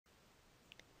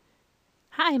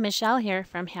Hi, Michelle here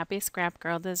from Happy Scrap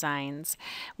Girl Designs.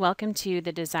 Welcome to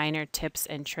the Designer Tips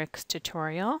and Tricks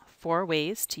tutorial, 4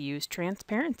 ways to use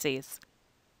transparencies.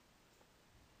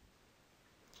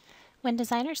 When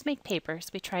designers make papers,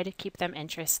 we try to keep them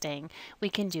interesting. We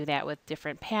can do that with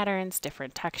different patterns,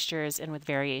 different textures, and with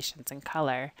variations in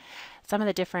color. Some of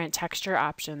the different texture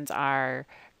options are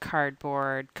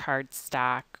cardboard,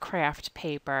 cardstock, craft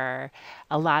paper.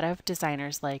 A lot of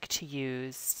designers like to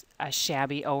use a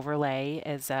shabby overlay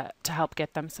to help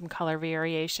get them some color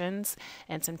variations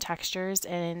and some textures.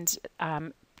 And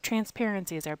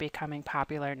transparencies are becoming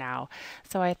popular now.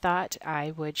 So I thought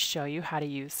I would show you how to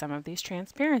use some of these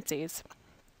transparencies.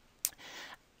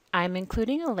 I'm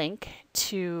including a link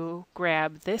to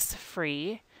grab this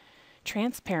free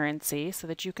transparency so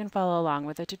that you can follow along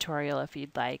with the tutorial if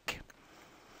you'd like.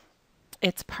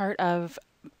 It's part of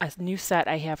a new set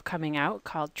I have coming out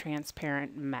called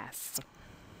Transparent Mess.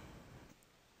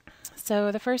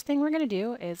 So the first thing we're going to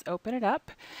do is open it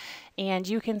up, and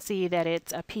you can see that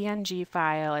it's a PNG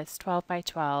file. It's 12 by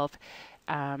 12.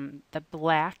 The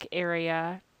black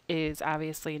area is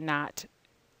obviously not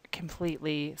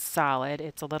completely solid.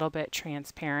 It's a little bit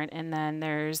transparent, and then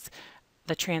there's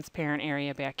the transparent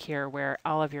area back here where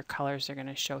all of your colors are going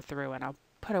to show through, and I'll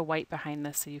put a white behind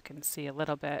this so you can see a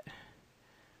little bit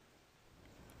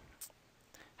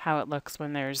how it looks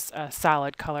when there's a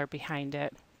solid color behind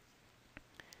it.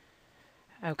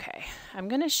 Okay, I'm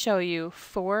going to show you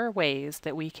 4 ways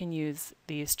that we can use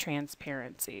these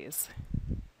transparencies.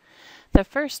 The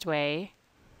first way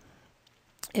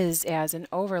is as an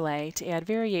overlay to add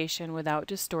variation without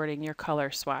distorting your color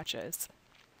swatches.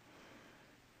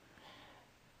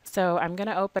 So I'm going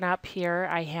to open up here.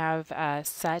 I have a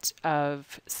set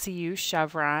of CU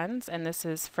chevrons, and this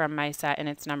is from my set, and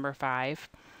it's number 5.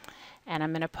 And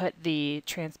I'm going to put the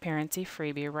transparency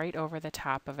freebie right over the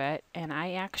top of it. And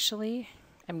I actually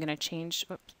am going to change,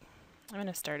 oops, I'm going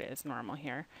to start it as normal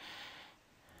here.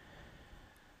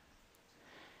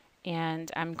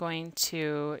 And I'm going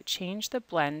to change the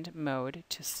blend mode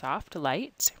to soft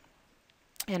light.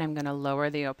 And I'm going to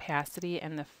lower the opacity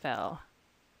and the fill.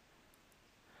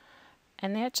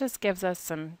 And that just gives us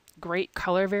some great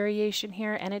color variation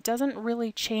here, and it doesn't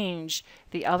really change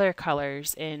the other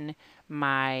colors in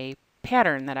my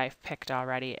pattern that I've picked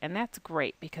already. And that's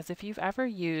great, because if you've ever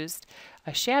used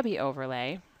a shabby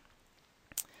overlay,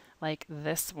 like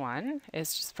this one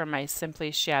is just from my Simply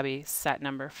Shabby set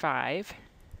number 5.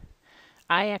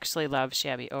 I actually love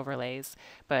shabby overlays,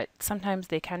 but sometimes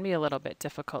they can be a little bit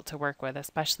difficult to work with,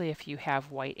 especially if you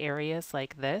have white areas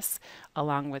like this,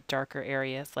 along with darker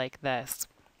areas like this.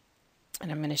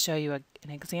 And I'm going to show you an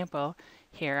example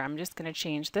here. I'm just going to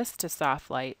change this to soft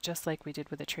light, just like we did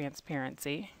with the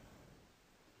transparency.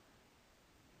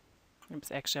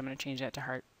 Oops, actually I'm going to change that to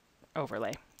heart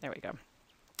overlay. There we go.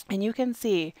 And you can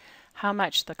see how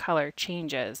much the color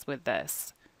changes with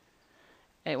this.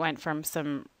 It went from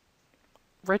some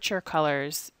richer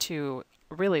colors to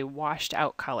really washed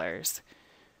out colors,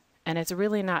 and it's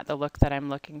really not the look that I'm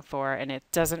looking for, and it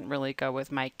doesn't really go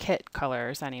with my kit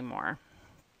colors anymore.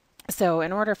 So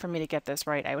in order for me to get this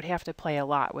right, I would have to play a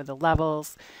lot with the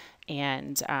levels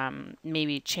and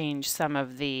maybe change some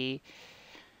of the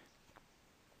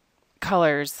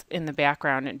colors in the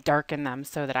background and darken them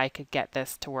so that I could get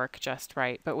this to work just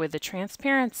right. But with the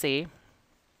transparency,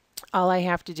 all I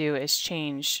have to do is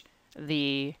change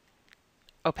the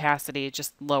opacity,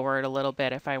 just lower it a little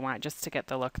bit if I want, just to get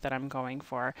the look that I'm going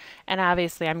for. And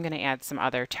obviously I'm going to add some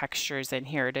other textures in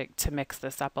here to mix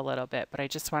this up a little bit, but I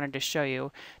just wanted to show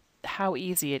you how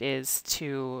easy it is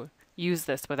to use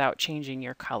this without changing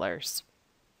your colors.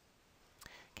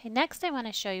 Okay, next I want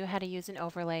to show you how to use an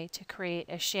overlay to create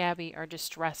a shabby or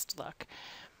distressed look.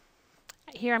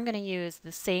 Here I'm going to use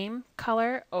the same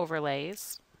color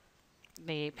overlays,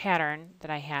 the pattern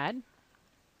that I had,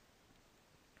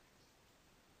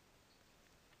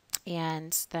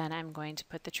 and then I'm going to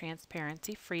put the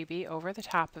transparency freebie over the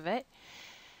top of it,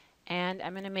 and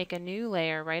I'm going to make a new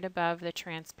layer right above the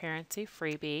transparency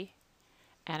freebie,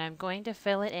 and I'm going to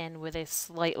fill it in with a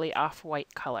slightly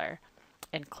off-white color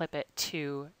and clip it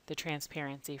to the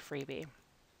transparency freebie.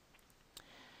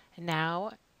 And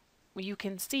now you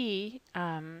can see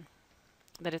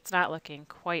that it's not looking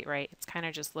quite right. It's kind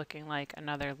of just looking like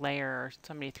another layer, or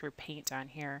somebody threw paint on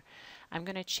here. I'm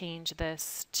going to change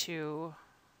this to,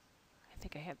 I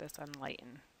think I had this on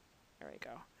lighten. There we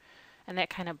go. And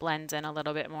that kind of blends in a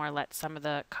little bit more, lets some of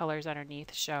the colors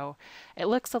underneath show. It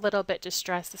looks a little bit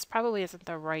distressed. This probably isn't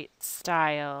the right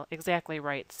style, exactly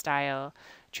right style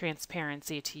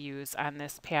transparency to use on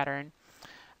this pattern.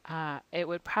 It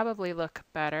would probably look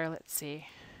better, let's see,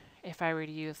 if I were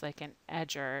to use like an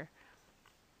edger.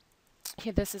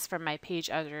 Here, this is from my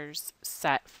Page Editors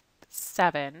set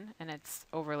 7, and it's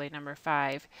overlay number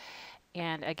 5.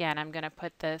 And again, I'm going to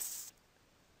put this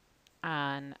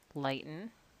on lighten,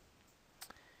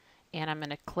 and I'm going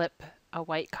to clip a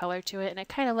white color to it, and it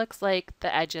kind of looks like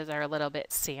the edges are a little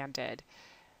bit sanded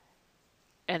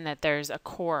and that there's a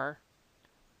core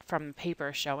from the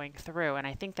paper showing through, and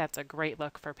I think that's a great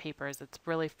look for papers. It's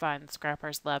really fun.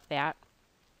 Scrappers love that.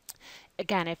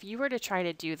 Again, if you were to try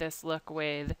to do this look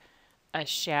with a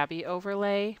shabby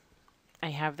overlay, I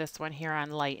have this one here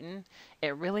on lighten,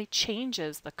 it really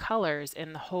changes the colors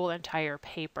in the whole entire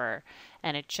paper,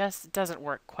 and it just doesn't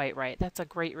work quite right. That's a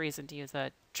great reason to use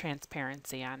a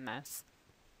transparency on this.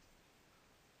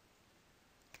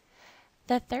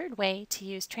 The third way to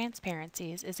use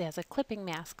transparencies is as a clipping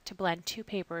mask to blend two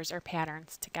papers or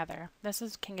patterns together.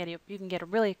 You can get a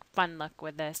really fun look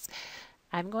with this.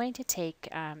 I'm going to take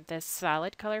this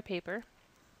solid color paper,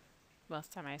 well,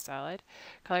 semi-solid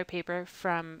color paper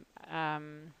from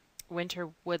Winter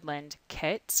Woodland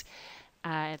kit.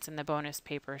 It's in the bonus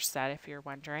paper set if you're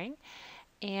wondering.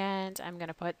 And I'm going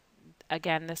to put,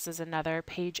 again, this is another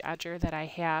page edger that I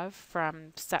have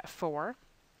from set 4.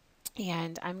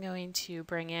 And I'm going to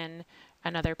bring in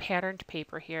another patterned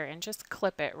paper here and just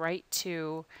clip it right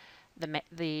to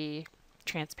the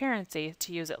transparency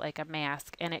to use it like a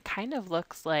mask. And it kind of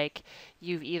looks like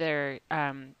you've either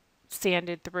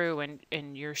sanded through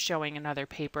and you're showing another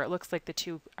paper. It looks like the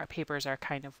two papers are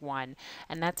kind of one.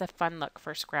 And that's a fun look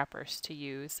for scrappers to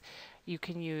use. You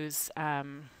can use, let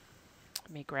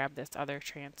me grab this other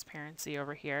transparency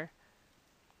over here.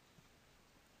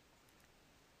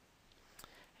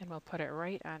 And we'll put it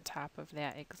right on top of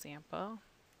that example.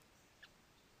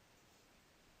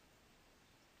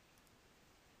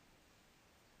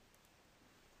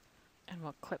 And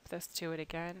we'll clip this to it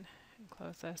again and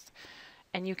close this.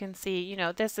 And you can see, you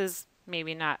know, this is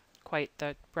maybe not quite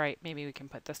the right, maybe we can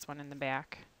put this one in the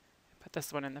back, put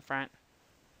this one in the front.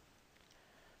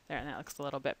 There, and that looks a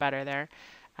little bit better there.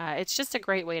 It's just a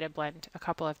great way to blend a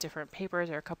couple of different papers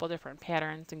or a couple different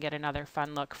patterns and get another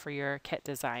fun look for your kit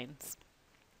designs.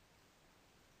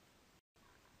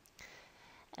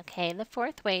 Okay, the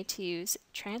fourth way to use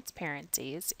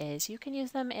transparencies is you can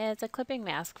use them as a clipping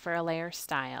mask for a layer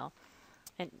style.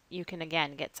 And you can,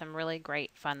 again, get some really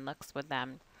great fun looks with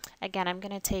them. Again, I'm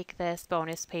going to take this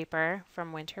bonus paper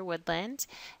from Winter Woodland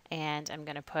and I'm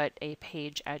going to put a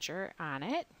page edger on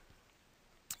it.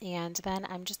 And then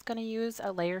I'm just going to use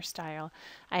a layer style.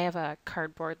 I have a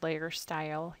cardboard layer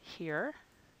style here.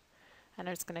 And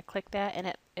I'm just going to click that,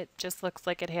 and it just looks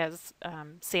like it has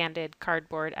sanded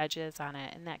cardboard edges on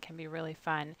it, and that can be really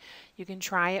fun. You can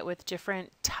try it with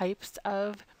different types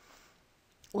of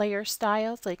layer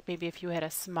styles, like maybe if you had a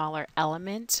smaller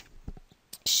element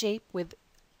shape with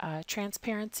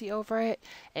transparency over it,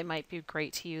 it might be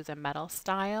great to use a metal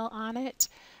style on it.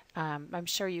 I'm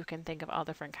sure you can think of all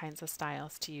different kinds of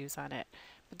styles to use on it,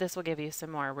 but this will give you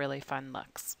some more really fun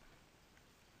looks.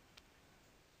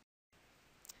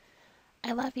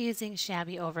 I love using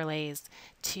shabby overlays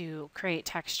to create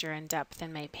texture and depth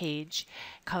in my page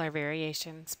color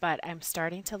variations, but I'm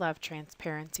starting to love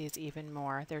transparencies even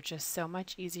more. They're just so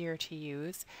much easier to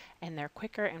use, and they're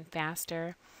quicker and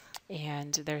faster,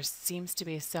 and there seems to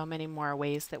be so many more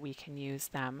ways that we can use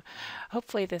them.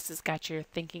 Hopefully this has got your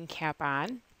thinking cap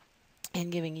on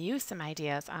and giving you some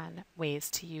ideas on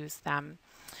ways to use them.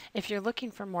 If you're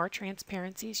looking for more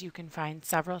transparencies, you can find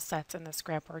several sets in the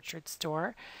Scrap Orchard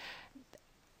store.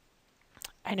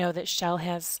 I know that Shell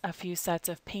has a few sets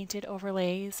of painted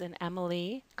overlays, and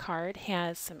Emily Card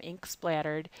has some ink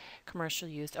splattered commercial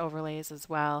use overlays as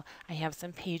well. I have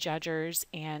some page edgers,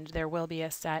 and there will be a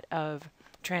set of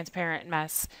transparent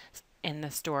mess in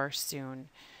the store soon.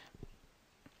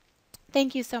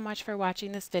 Thank you so much for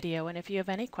watching this video, and if you have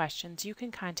any questions, you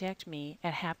can contact me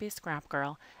at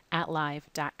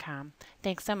happyscrapgirl@live.com.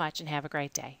 Thanks so much and have a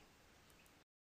great day.